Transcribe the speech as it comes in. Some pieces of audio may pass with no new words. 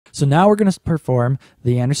So now we're going to perform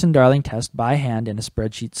the Anderson-Darling test by hand in a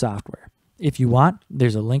spreadsheet software. If you want,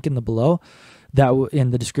 there's a link in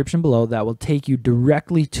the description below that will take you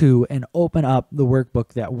directly to and open up the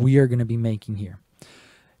workbook that we are going to be making here.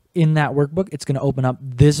 In that workbook, it's going to open up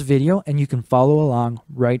this video and you can follow along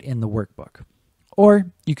right in the workbook.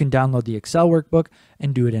 Or you can download the Excel workbook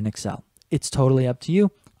and do it in Excel. It's totally up to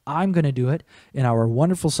you. I'm going to do it in our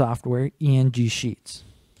wonderful software, ENG Sheets.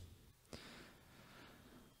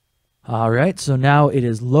 All right, so now it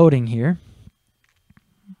is loading here.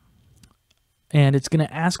 And it's going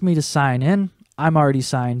to ask me to sign in. I'm already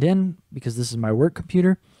signed in because this is my work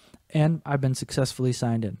computer, and I've been successfully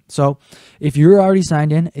signed in. So if you're already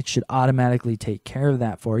signed in, it should automatically take care of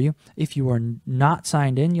that for you. If you are not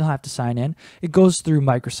signed in, you'll have to sign in. It goes through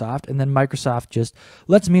Microsoft, and then Microsoft just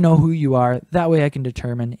lets me know who you are. That way I can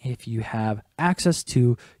determine if you have access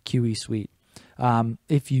to QE Suite.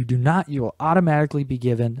 If you do not, you will automatically be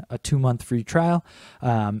given a 2-month free trial,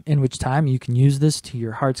 in which time you can use this to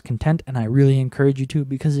your heart's content, and I really encourage you to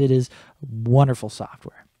because it is wonderful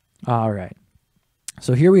software. All right,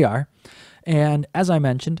 so here we are, and as I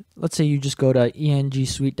mentioned, let's say you just go to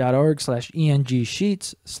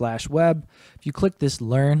engsuite.org/engsheets/web. If you click this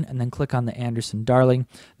Learn and then click on the Anderson-Darling,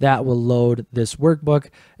 that will load this workbook,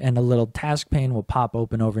 and a little task pane will pop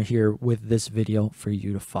open over here with this video for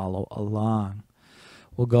you to follow along.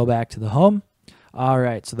 We'll go back to the home. All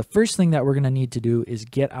right, so the first thing that we're going to need to do is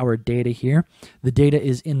get our data here. The data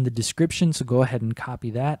is in the description, so go ahead and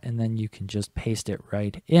copy that, and then you can just paste it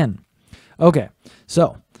right in. Okay,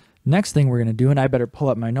 so next thing we're going to do, and I better pull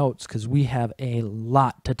up my notes because we have a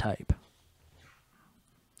lot to type.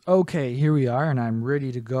 Okay, here we are, and I'm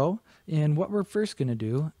ready to go. And what we're first going to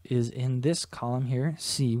do is in this column here,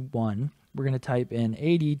 C1, we're going to type in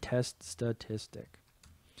AD test statistic.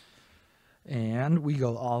 And we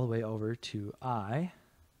go all the way over to I,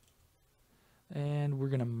 and we're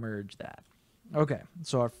going to merge that. Okay,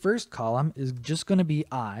 so our first column is just going to be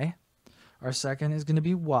I. Our second is going to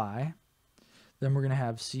be Y. Then we're going to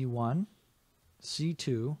have C1,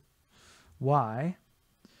 C2, Y,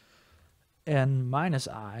 and minus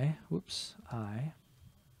I, I,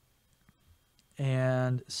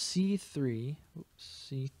 and C3,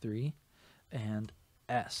 C3, and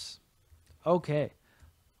S. Okay,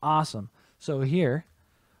 awesome. So here,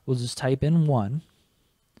 we'll just type in 1,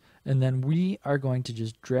 and then we are going to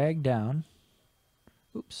just drag down,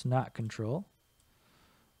 not control.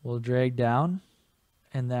 We'll drag down,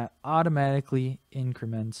 and that automatically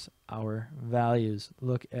increments our values.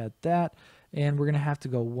 Look at that, and we're going to have to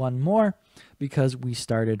go one more because we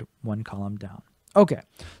started one column down. Okay,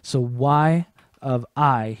 so Y of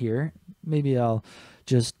I here, maybe I'll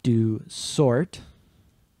just do sort,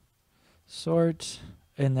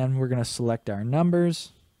 and then we're going to select our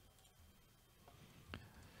numbers,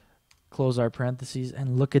 close our parentheses,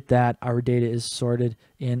 and look at that. Our data is sorted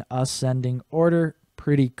in ascending order.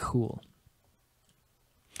 Pretty cool.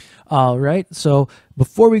 All right, so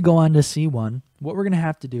before we go on to C1, what we're going to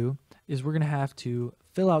have to do is we're going to have to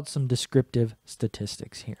fill out some descriptive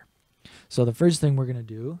statistics here. So the first thing we're going to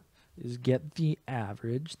do is get the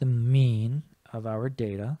average, the mean of our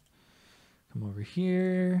data. Come over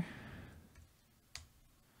here.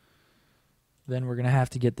 Then we're going to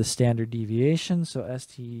have to get the standard deviation, so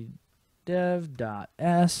stdev.s.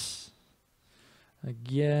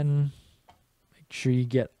 Again, make sure you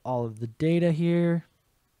get all of the data here.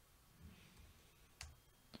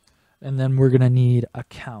 And then we're going to need a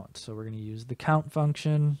count, so we're going to use the count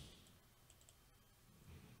function.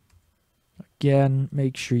 Again,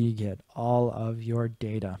 make sure you get all of your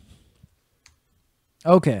data.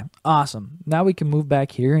 Okay, awesome. Now we can move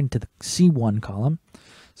back here into the C1 column.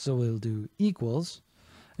 So we'll do equals,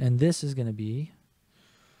 and this is going to be,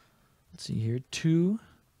 let's see here, 2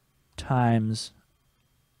 times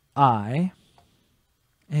I,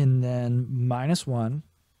 and then minus 1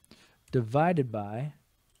 divided by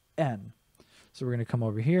N. So we're going to come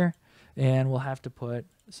over here, and we'll have to put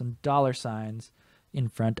some dollar signs in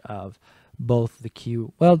front of both the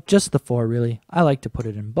Q, well, just the 4 really. I like to put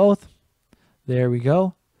it in both. There we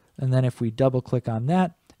go. And then if we double click on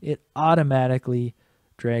that, it automatically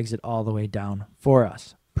drags it all the way down for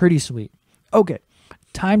us. Pretty sweet. Okay,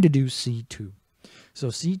 time to do C2. So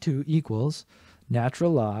C2 equals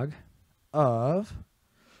natural log of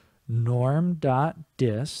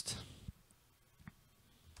norm.dist,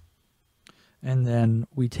 and then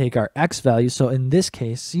we take our x value. So in this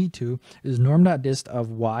case, C2 is norm.dist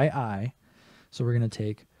of yi. So we're going to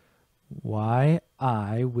take yi,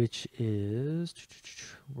 which is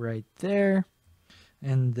right there.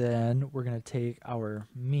 And then we're going to take our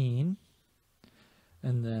mean,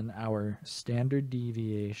 and then our standard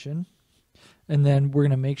deviation. And then we're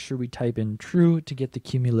going to make sure we type in true to get the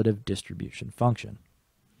cumulative distribution function.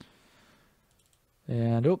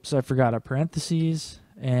 And oops, I forgot a parentheses.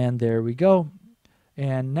 And there we go.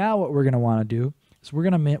 And now what we're going to want to do is we're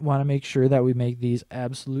going to want to make sure that we make these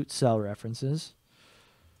absolute cell references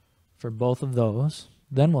for both of those.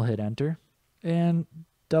 Then we'll hit enter and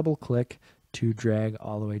double click to drag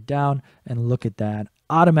all the way down, and look at that,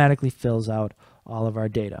 automatically fills out all of our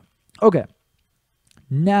data. Okay,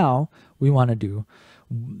 now we want to do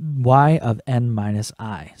y of n minus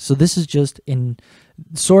I. So this is just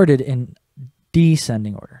sorted in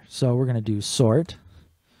descending order. So we're going to do sort.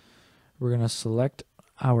 We're going to select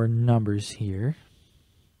our numbers here.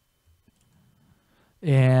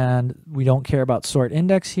 And we don't care about sort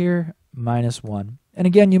index here, -1. And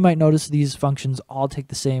again, you might notice these functions all take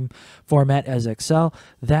the same format as Excel.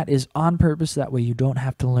 That is on purpose. That way you don't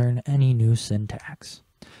have to learn any new syntax.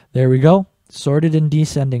 There we go. Sorted in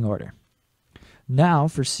descending order. Now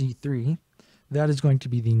for C3, that is going to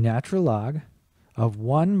be the natural log of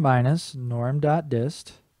 1 minus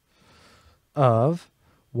norm.dist of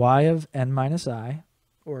y of n minus I,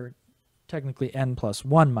 or technically n plus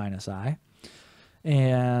 1 minus I,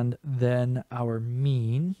 and then our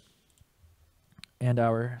mean and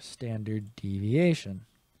our standard deviation.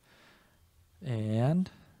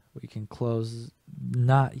 And we can close,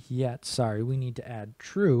 not yet, sorry, we need to add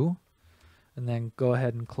true, and then go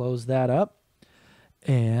ahead and close that up.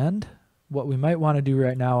 And what we might want to do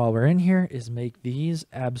right now while we're in here is make these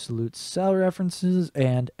absolute cell references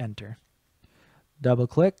and enter. Double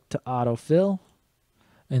click to autofill,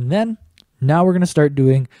 and then now we're going to start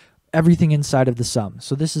doing everything inside of the sum.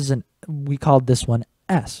 So this is we called this one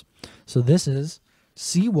S. So this is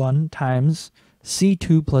C1 times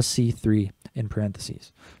C2 plus C3 in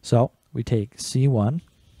parentheses. So we take C1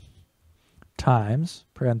 times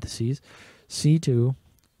parentheses C2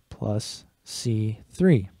 plus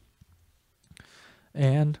C3.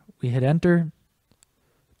 And we hit enter,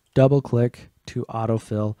 double click to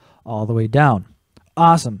autofill all the way down.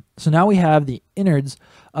 Awesome. So now we have the innards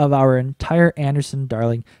of our entire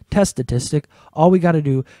Anderson-Darling test statistic. All we got to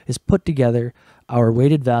do is put together our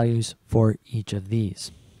weighted values for each of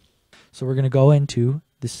these. So we're going to go into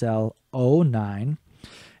the cell 09,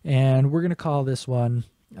 and we're going to call this one,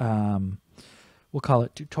 we'll call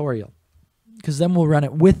it tutorial, because then we'll run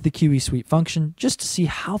it with the QE Suite function just to see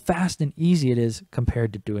how fast and easy it is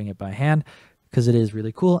compared to doing it by hand, because it is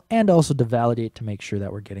really cool, and also to validate to make sure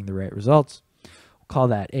that we're getting the right results. We'll call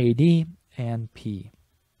that AD and P.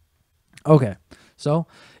 Okay, so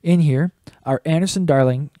in here, our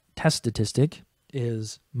Anderson-Darling test statistic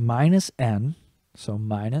is minus n, so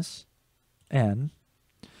minus n,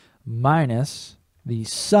 minus the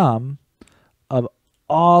sum of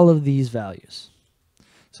all of these values.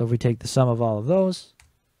 So if we take the sum of all of those,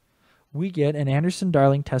 we get an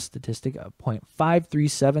Anderson-Darling test statistic of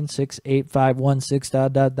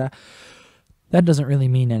 0.537685516 ... That doesn't really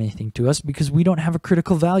mean anything to us because we don't have a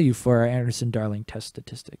critical value for our Anderson-Darling test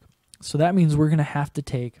statistic. So that means we're going to have to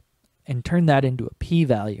take and turn that into a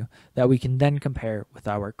p-value that we can then compare with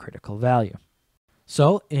our critical value.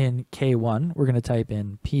 So in K1, we're going to type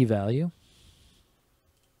in p-value,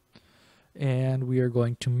 and we are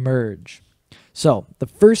going to merge. So the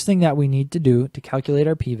first thing that we need to do to calculate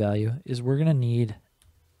our p-value is we're going to need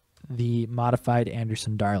the modified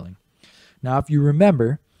Anderson-Darling. Now, if you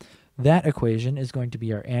remember, that equation is going to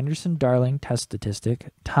be our Anderson-Darling test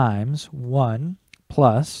statistic times 1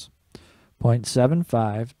 plus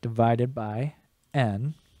 0.75 divided by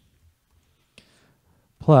n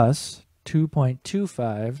plus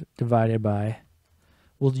 2.25 divided by,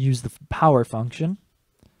 we'll use the power function,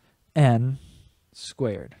 n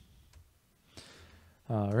squared.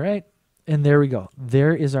 All right, and there we go.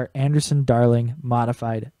 There is our Anderson-Darling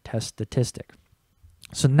modified test statistic.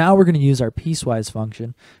 So now we're going to use our piecewise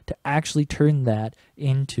function to actually turn that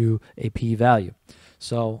into a p-value.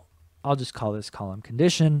 So I'll just call this column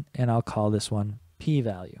condition, and I'll call this one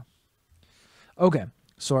p-value. Okay,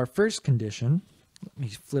 so our first condition, let me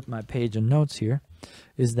flip my page of notes here,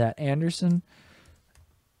 is that the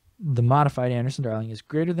modified Anderson-Darling is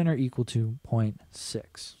greater than or equal to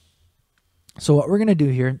 0.6. So what we're going to do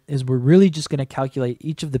here is we're really just going to calculate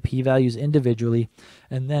each of the p-values individually,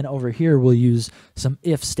 and then over here we'll use some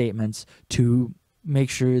if statements to make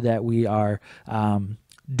sure that we are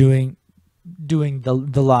doing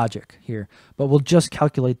the logic here. But we'll just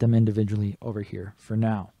calculate them individually over here for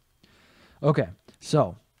now. Okay,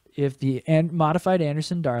 so if the modified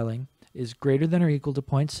Anderson-Darling is greater than or equal to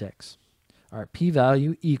 0.6, our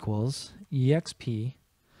p-value equals exp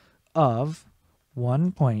of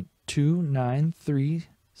 1.2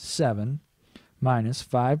 0.2937 minus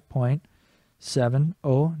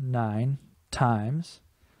 5.709 times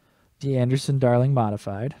the Anderson-Darling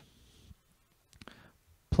modified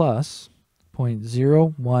plus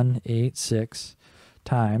 0.0186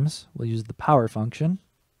 times, we'll use the power function,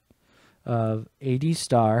 of AD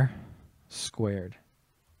star squared.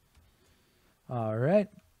 All right,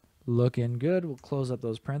 looking good. We'll close up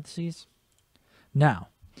those parentheses. Now,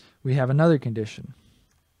 we have another condition.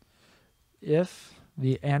 If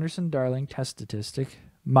the Anderson-Darling test statistic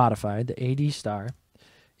modified, the AD star,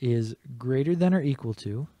 is greater than or equal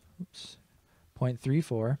to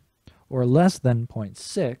 0.34 or less than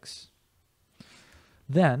 0.6,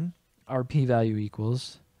 then our p-value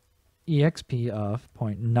equals exp of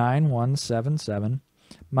 0.9177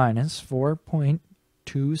 minus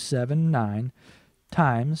 4.279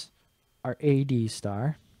 times our AD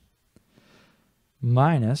star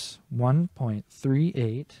minus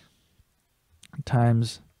 1.38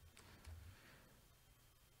 times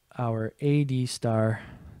our AD star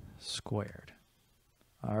squared.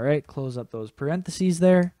 All right, close up those parentheses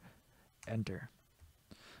there, enter.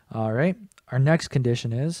 All right, our next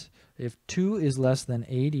condition is if 2 is less than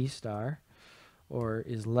AD star or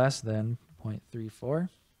is less than 0.34,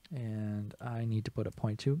 and I need to put a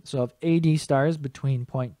 0.2. So if AD star is between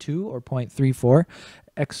 0.2 or 0.34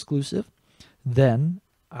 exclusive, then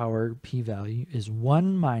our p-value is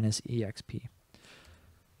 1 minus exp.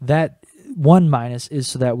 That 1 minus is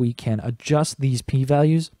so that we can adjust these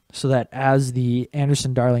p-values so that as the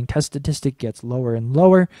Anderson-Darling test statistic gets lower and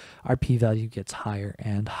lower, our p-value gets higher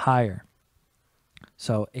and higher.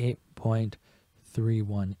 So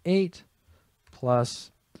 8.318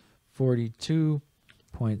 plus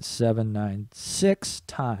 42.796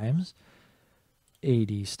 times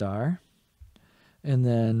AD star, and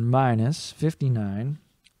then minus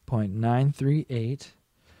 59.938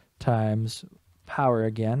 times power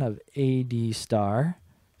again of AD star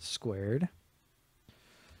squared.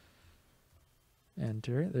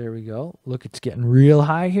 Enter. There we go. Look, it's getting real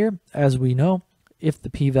high here. As we know, if the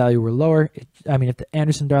p-value were lower, if the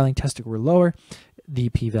Anderson-Darling test were lower, the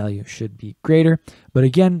p-value should be greater. But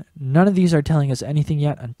again, none of these are telling us anything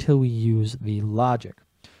yet until we use the logic.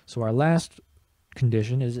 So our last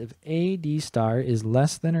condition is if AD star is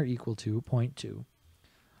less than or equal to 0.2,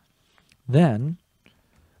 then,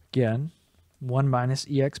 again, 1 minus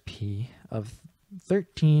exp of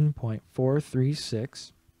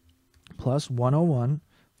 13.436 plus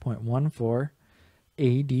 101.14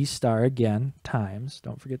 AD star again times,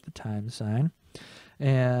 don't forget the times sign,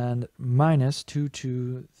 and minus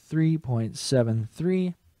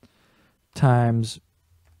 223.73 times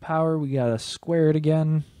power, we got to square it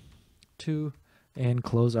again, 2, and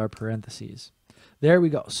close our parentheses. There we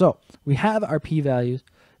go. So we have our p-values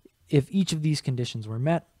if each of these conditions were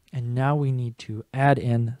met, and now we need to add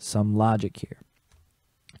in some logic here.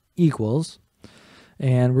 Equals,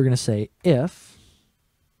 and we're going to say if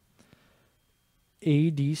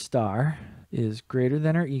AD star is greater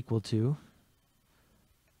than or equal to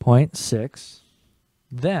 0.6,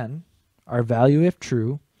 then our value, if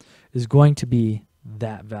true, is going to be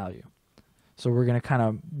that value. So we're going to kind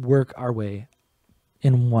of work our way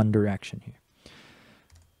in one direction here.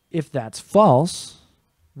 If that's false,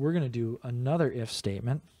 we're going to do another if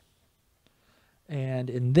statement. And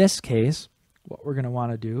in this case, what we're going to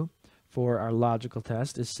want to do for our logical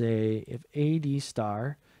test is say if AD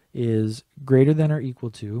star is greater than or equal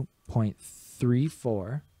to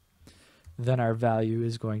 0.34, then our value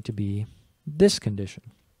is going to be this condition.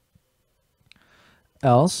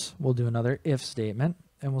 Else, we'll do another if statement,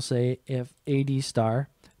 and we'll say if AD star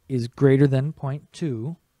is greater than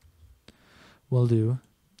 0.2, we'll do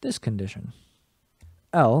this condition.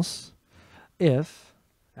 Else, if,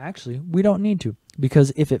 actually, we don't need to,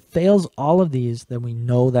 because if it fails all of these, then we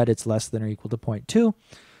know that it's less than or equal to 0.2,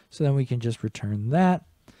 so then we can just return that,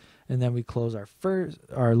 and then we close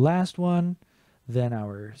our last one, then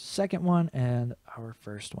our second one, and our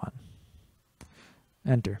first one.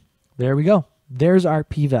 Enter. There we go. There's our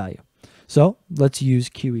p-value. So let's use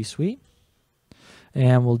QE Suite,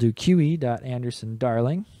 and we'll do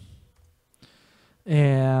QE.Anderson-Darling,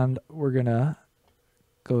 and we're going to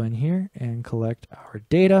go in here and collect our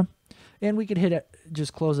data, and we could hit it,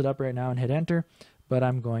 just close it up right now and hit enter, but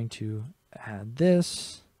I'm going to add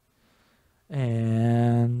this,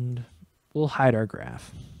 and we'll hide our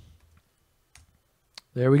graph.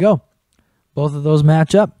 There we go. Both of those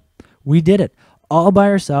match up. We did it. All by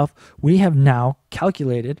ourselves, we have now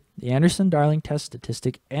calculated the Anderson-Darling test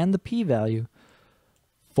statistic and the p-value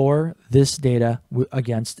for this data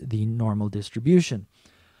against the normal distribution.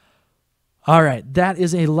 All right, that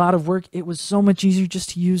is a lot of work. It was so much easier just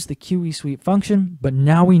to use the QE Suite function, but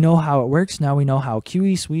now we know how it works. Now we know how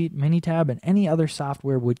QE Suite, Minitab, and any other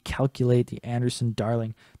software would calculate the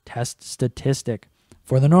Anderson-Darling test statistic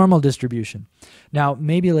for the normal distribution. Now,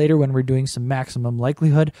 maybe later when we're doing some maximum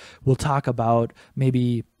likelihood, we'll talk about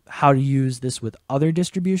maybe how to use this with other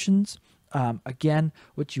distributions. Again,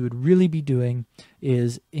 what you would really be doing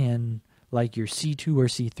is in like your C2 or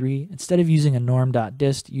C3, instead of using a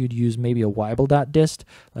norm.dist, you'd use maybe a Weibull.dist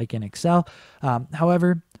like in Excel.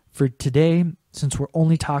 However, for today, since we're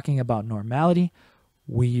only talking about normality,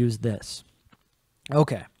 we use this.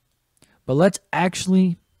 Okay, but let's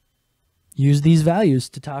actually use these values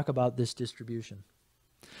to talk about this distribution.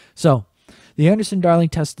 So the Anderson-Darling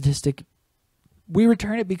test statistic, we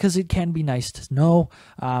return it because it can be nice to know.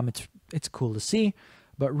 It's cool to see,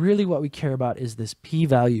 but really what we care about is this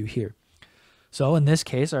p-value here. So in this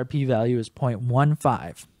case, our p-value is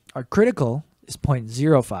 0.15. Our critical is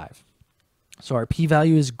 0.05. So our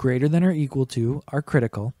p-value is greater than or equal to our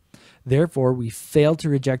critical. Therefore, we fail to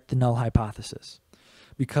reject the null hypothesis.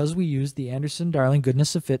 Because we use the Anderson-Darling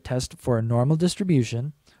goodness of fit test for a normal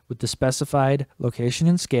distribution with the specified location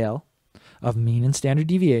and scale of mean and standard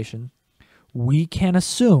deviation, we can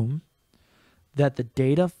assume that the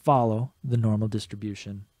data follow the normal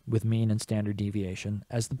distribution with mean and standard deviation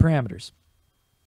as the parameters.